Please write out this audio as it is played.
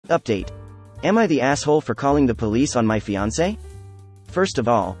Update. Am I the asshole for calling the police on my fiancé? First of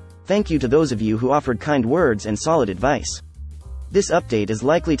all, thank you to those of you who offered kind words and solid advice. This update is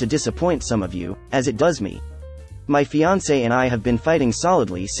likely to disappoint some of you, as it does me. My fiancé and I have been fighting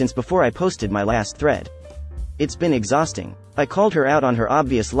solidly since before I posted my last thread. It's been exhausting. I called her out on her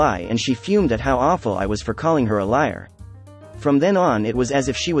obvious lie and she fumed at how awful I was for calling her a liar. From then on it was as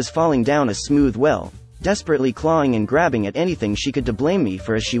if she was falling down a smooth well, desperately clawing and grabbing at anything she could to blame me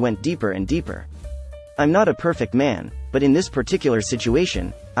for as she went deeper and deeper. I'm not a perfect man, but in this particular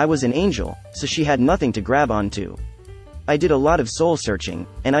situation, I was an angel, so she had nothing to grab onto. I did a lot of soul searching,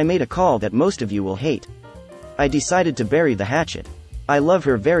 and I made a call that most of you will hate. I decided to bury the hatchet. I love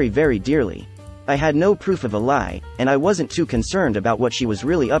her very, very dearly. I had no proof of a lie, and I wasn't too concerned about what she was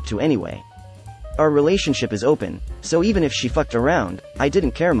really up to anyway. Our relationship is open, so even if she fucked around, I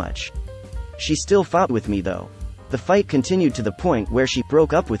didn't care much. She still fought with me though. The fight continued to the point where she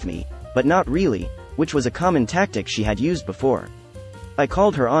broke up with me, but not really, which was a common tactic she had used before. I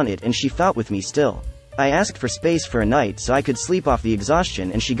called her on it and she fought with me still. I asked for space for a night so I could sleep off the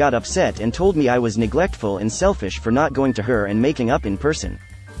exhaustion and she got upset and told me I was neglectful and selfish for not going to her and making up in person.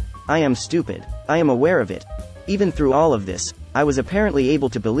 I am stupid. I am aware of it. Even through all of this, I was apparently able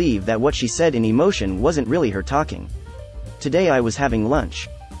to believe that what she said in emotion wasn't really her talking. Today I was having lunch.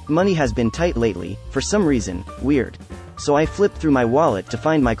 Money has been tight lately, for some reason, weird. So I flipped through my wallet to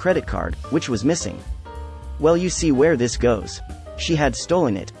find my credit card, which was missing. Well, you see where this goes. She had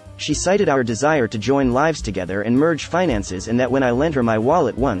stolen it. She cited our desire to join lives together and merge finances and that when I lent her my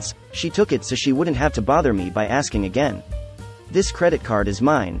wallet once, she took it so she wouldn't have to bother me by asking again. This credit card is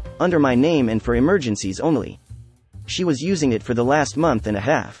mine, under my name and for emergencies only. She was using it for the last month and a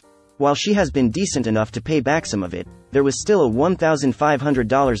half. While she has been decent enough to pay back some of it, there was still a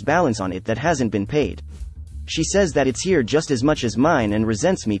 $1,500 balance on it that hasn't been paid. She says that it's here just as much as mine and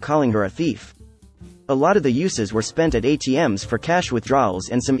resents me calling her a thief. A lot of the uses were spent at ATMs for cash withdrawals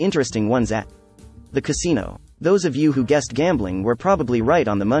and some interesting ones at the casino. Those of you who guessed gambling were probably right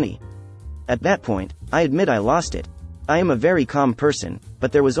on the money. At that point, I admit I lost it. I am a very calm person,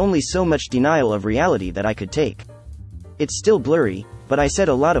 but there was only so much denial of reality that I could take. It's still blurry, but I said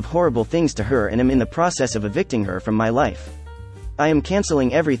a lot of horrible things to her and am in the process of evicting her from my life. I am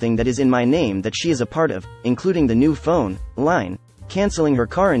canceling everything that is in my name that she is a part of, including the new phone line, canceling her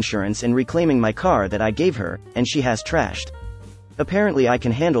car insurance and reclaiming my car that I gave her, and she has trashed. Apparently I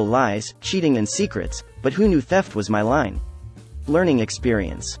can handle lies, cheating and secrets, but who knew theft was my line? Learning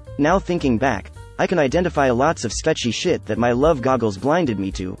experience. Now thinking back, I can identify lots of sketchy shit that my love goggles blinded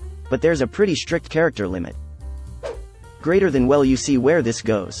me to, but there's a pretty strict character limit. Greater than well, you see where this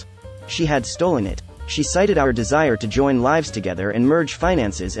goes. She had stolen it. She cited our desire to join lives together and merge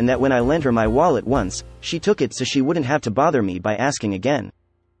finances and that when I lent her my wallet once, she took it so she wouldn't have to bother me by asking again.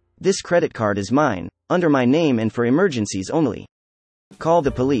 This credit card is mine, under my name and for emergencies only. Call the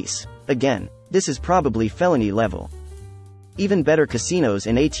police. Again, this is probably felony level. Even better, casinos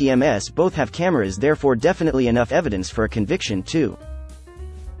and ATMs both have cameras, therefore definitely enough evidence for a conviction too.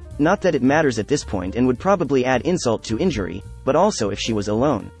 Not that it matters at this point and would probably add insult to injury, but also if she was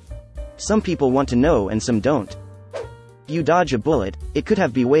alone. Some people want to know and some don't. You dodge a bullet, it could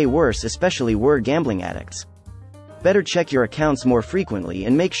have been way worse, especially were gambling addicts. Better check your accounts more frequently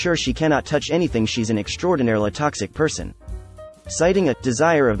and make sure she cannot touch anything. She's an extraordinarily toxic person. Citing a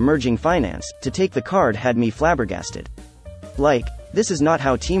desire of merging finance to take the card had me flabbergasted. Like, this is not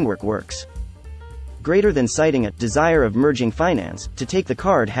how teamwork works. Greater than citing a desire of merging finance to take the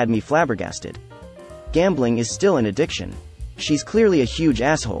card had me flabbergasted. Gambling is still an addiction. She's clearly a huge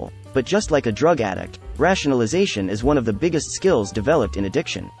asshole, but just like a drug addict, rationalization is one of the biggest skills developed in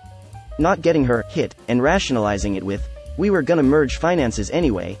addiction. Not getting her hit and rationalizing it with, "We were gonna merge finances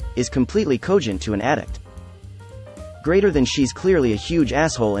anyway," is completely cogent to an addict. Greater than she's clearly a huge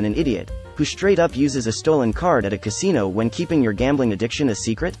asshole and an idiot, who straight up uses a stolen card at a casino when keeping your gambling addiction a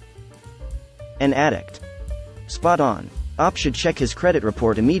secret? An addict. Spot on. Op should check his credit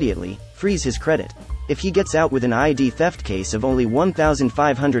report immediately, freeze his credit. If he gets out with an ID theft case of only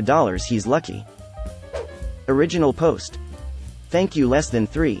 $1,500, he's lucky. Original post. Thank you. Less than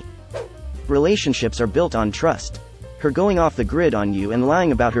 3. Relationships are built on trust. Her going off the grid on you and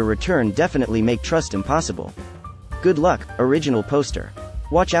lying about her return definitely make trust impossible. Good luck, original poster.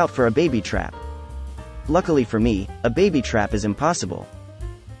 Watch out for a baby trap. Luckily for me, a baby trap is impossible.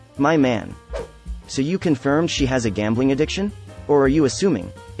 My man. So you confirmed she has a gambling addiction? Or are you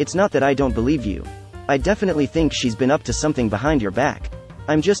assuming? It's not that I don't believe you. I definitely think she's been up to something behind your back.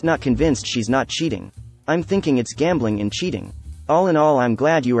 I'm just not convinced she's not cheating. I'm thinking it's gambling and cheating. All in all, I'm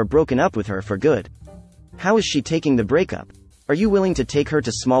glad you are broken up with her for good. How is she taking the breakup? Are you willing to take her to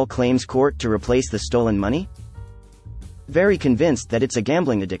small claims court to replace the stolen money? Very convinced that it's a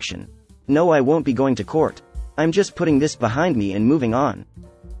gambling addiction. No, I won't be going to court. I'm just putting this behind me and moving on.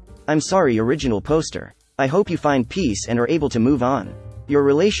 I'm sorry, original poster. I hope you find peace and are able to move on. Your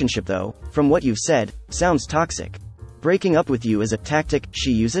relationship though, from what you've said, sounds toxic. Breaking up with you is a tactic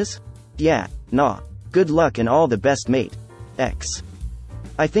she uses? Yeah, nah. Good luck and all the best, mate. X.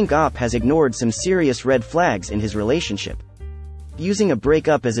 I think Op has ignored some serious red flags in his relationship. Using a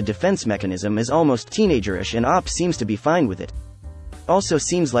breakup as a defense mechanism is almost teenagerish, and Op seems to be fine with it. Also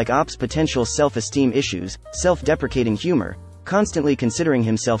seems like Op's potential self-esteem issues, self-deprecating humor, constantly considering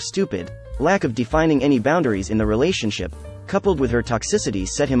himself stupid, lack of defining any boundaries in the relationship, coupled with her toxicity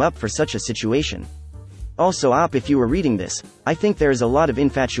set him up for such a situation. Also Op, if you were reading this, I think there is a lot of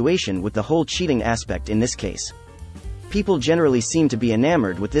infatuation with the whole cheating aspect in this case. People generally seem to be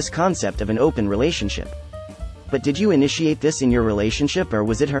enamored with this concept of an open relationship. But did you initiate this in your relationship, or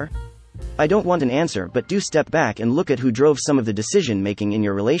was it her? I don't want an answer, but do step back and look at who drove some of the decision-making in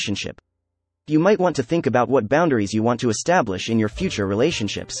your relationship. You might want to think about what boundaries you want to establish in your future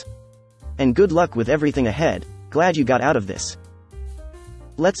relationships. And good luck with everything ahead. Glad you got out of this.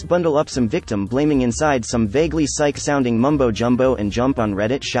 Let's bundle up some victim blaming inside some vaguely psych-sounding mumbo-jumbo and jump on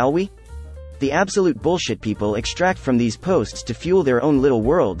Reddit, shall we? The absolute bullshit people extract from these posts to fuel their own little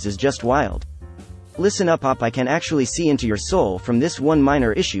worlds is just wild. Listen up, Op, I can actually see into your soul from this one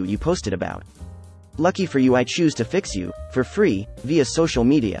minor issue you posted about. Lucky for you, I choose to fix you, for free, via social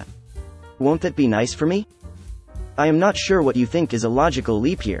media. Won't that be nice for me? I am not sure what you think is a logical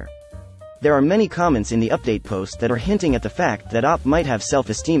leap here. There are many comments in the update post that are hinting at the fact that Op might have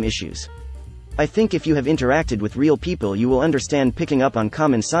self-esteem issues. I think if you have interacted with real people you will understand picking up on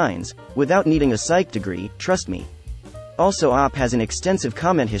common signs, without needing a psych degree, trust me. Also Op has an extensive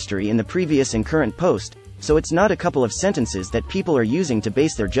comment history in the previous and current post, so it's not a couple of sentences that people are using to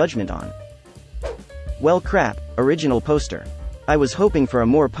base their judgment on. Well crap, original poster. I was hoping for a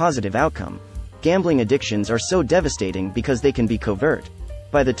more positive outcome. Gambling addictions are so devastating because they can be covert.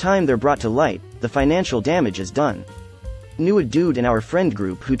 By the time they're brought to light, the financial damage is done. Knew a dude in our friend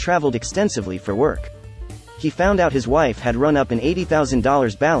group who traveled extensively for work. He found out his wife had run up an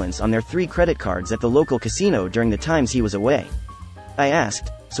 $80,000 balance on their 3 credit cards at the local casino during the times he was away. I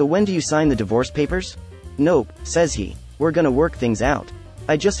asked, so when do you sign the divorce papers? Nope, says he. We're gonna work things out.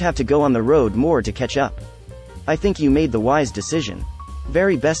 I just have to go on the road more to catch up. I think you made the wise decision.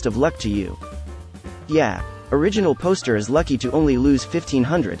 Very best of luck to you. Yeah, original poster is lucky to only lose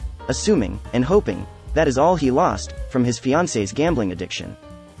 $1,500, assuming, and hoping, that is all he lost, from his fiancée's gambling addiction.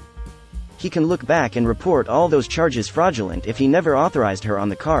 He can look back and report all those charges fraudulent if he never authorized her on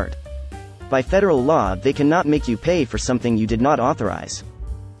the card. By federal law they cannot make you pay for something you did not authorize.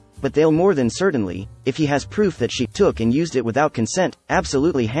 But they'll more than certainly, if he has proof that she took and used it without consent,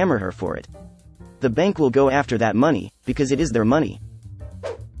 absolutely hammer her for it. The bank will go after that money, because it is their money.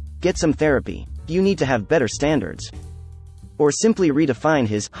 Get some therapy. You need to have better standards. Or simply redefine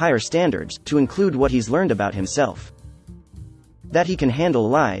his higher standards to include what he's learned about himself. That he can handle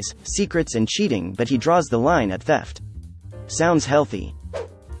lies, secrets and cheating, but he draws the line at theft. Sounds healthy.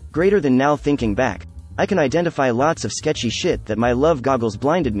 Greater than now. Thinking back, I can identify lots of sketchy shit that my love goggles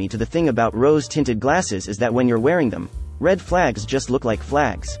blinded me to. The thing about rose-tinted glasses is that when you're wearing them, red flags just look like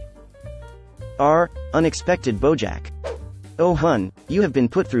flags. Unexpected Bojack. Oh hun, you have been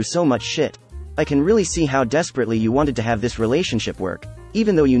put through so much shit. I can really see how desperately you wanted to have this relationship work,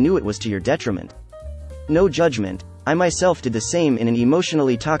 even though you knew it was to your detriment. No judgment. I myself did the same in an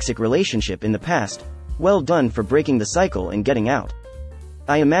emotionally toxic relationship in the past. Well done for breaking the cycle and getting out.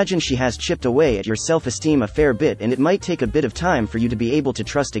 I imagine she has chipped away at your self-esteem a fair bit, and it might take a bit of time for you to be able to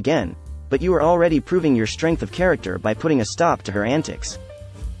trust again, but you are already proving your strength of character by putting a stop to her antics.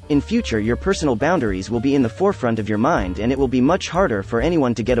 In future your personal boundaries will be in the forefront of your mind, and it will be much harder for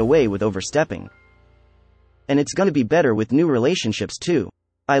anyone to get away with overstepping. And it's gonna be better with new relationships too.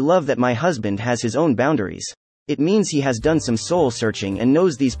 I love that my husband has his own boundaries. It means he has done some soul searching and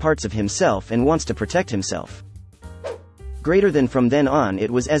knows these parts of himself and wants to protect himself. Greater than from then on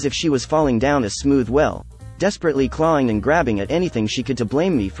it was as if she was falling down a smooth well, desperately clawing and grabbing at anything she could to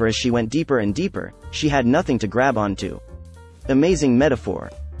blame me for. As she went deeper and deeper, she had nothing to grab onto. Amazing metaphor.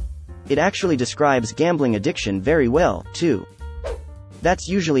 It actually describes gambling addiction very well, too. That's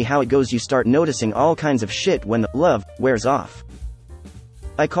usually how it goes. You start noticing all kinds of shit when the love wears off.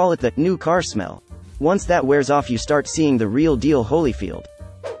 I call it the new car smell. Once that wears off you start seeing the real deal. Holyfield.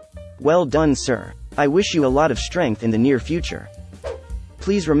 Well done, sir. I wish you a lot of strength in the near future.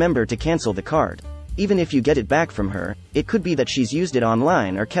 Please remember to cancel the card. Even if you get it back from her, it could be that she's used it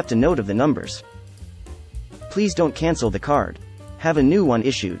online or kept a note of the numbers. Please don't cancel the card. Have a new one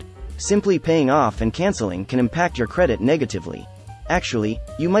issued. Simply paying off and canceling can impact your credit negatively. Actually,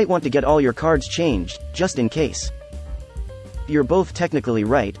 you might want to get all your cards changed, just in case. You're both technically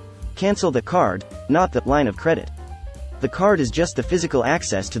right. Cancel the card, not the line of credit. The card is just the physical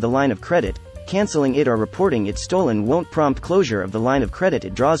access to the line of credit. Canceling it or reporting it stolen won't prompt closure of the line of credit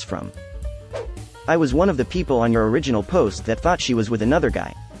it draws from. I was one of the people on your original post that thought she was with another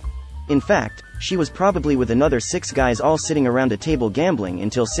guy. In fact, she was probably with another 6 guys all sitting around a table gambling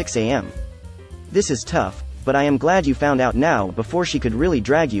until 6 a.m. This is tough, but I am glad you found out now before she could really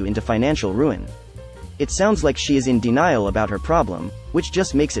drag you into financial ruin. It sounds like she is in denial about her problem, which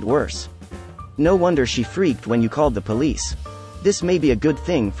just makes it worse. No wonder she freaked when you called the police. This may be a good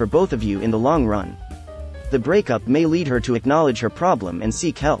thing for both of you in the long run. The breakup may lead her to acknowledge her problem and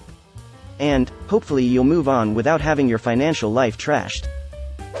seek help. And, hopefully you'll move on without having your financial life trashed.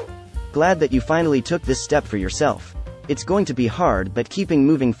 Glad that you finally took this step for yourself. It's going to be hard, but keeping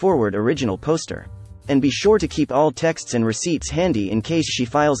moving forward. Original poster. And be sure to keep all texts and receipts handy in case she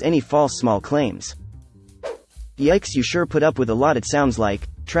files any false small claims. Yikes, you sure put up with a lot, it sounds like,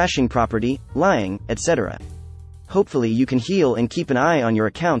 trashing property, lying, etc. Hopefully you can heal and keep an eye on your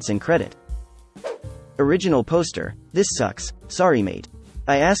accounts and credit. Original poster. This sucks. Sorry mate.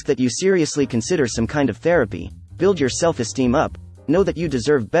 I ask that you seriously consider some kind of therapy, build your self-esteem up, know that you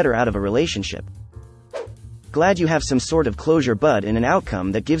deserve better out of a relationship. Glad you have some sort of closure, bud, and an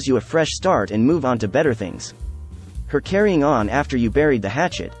outcome that gives you a fresh start and move on to better things. Her carrying on after you buried the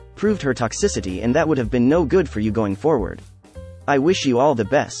hatchet proved her toxicity, and that would have been no good for you going forward. I wish you all the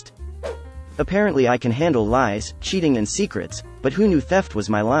best. Apparently I can handle lies, cheating and secrets, but who knew theft was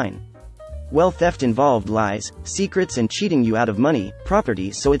my line? Well, theft involved lies, secrets and cheating you out of money,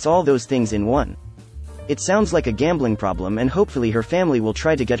 property, so it's all those things in one. It sounds like a gambling problem, and hopefully her family will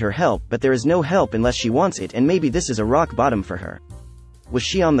try to get her help, but there is no help unless she wants it, and maybe this is a rock bottom for her. Was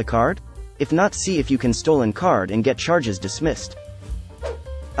she on the card? If not, see if you can stolen card and get charges dismissed.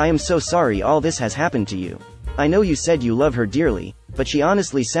 I am so sorry all this has happened to you. I know you said you love her dearly, but she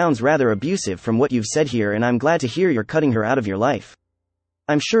honestly sounds rather abusive from what you've said here, and I'm glad to hear you're cutting her out of your life.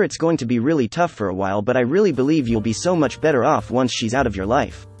 I'm sure it's going to be really tough for a while, but I really believe you'll be so much better off once she's out of your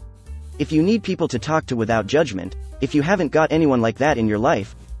life. If you need people to talk to without judgment, if you haven't got anyone like that in your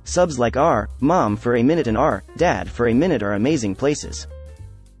life, subs like R, Mom for a minute and R, Dad for a minute are amazing places.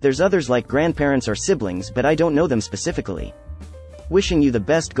 There's others like grandparents or siblings, but I don't know them specifically. Wishing you the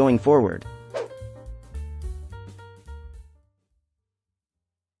best going forward.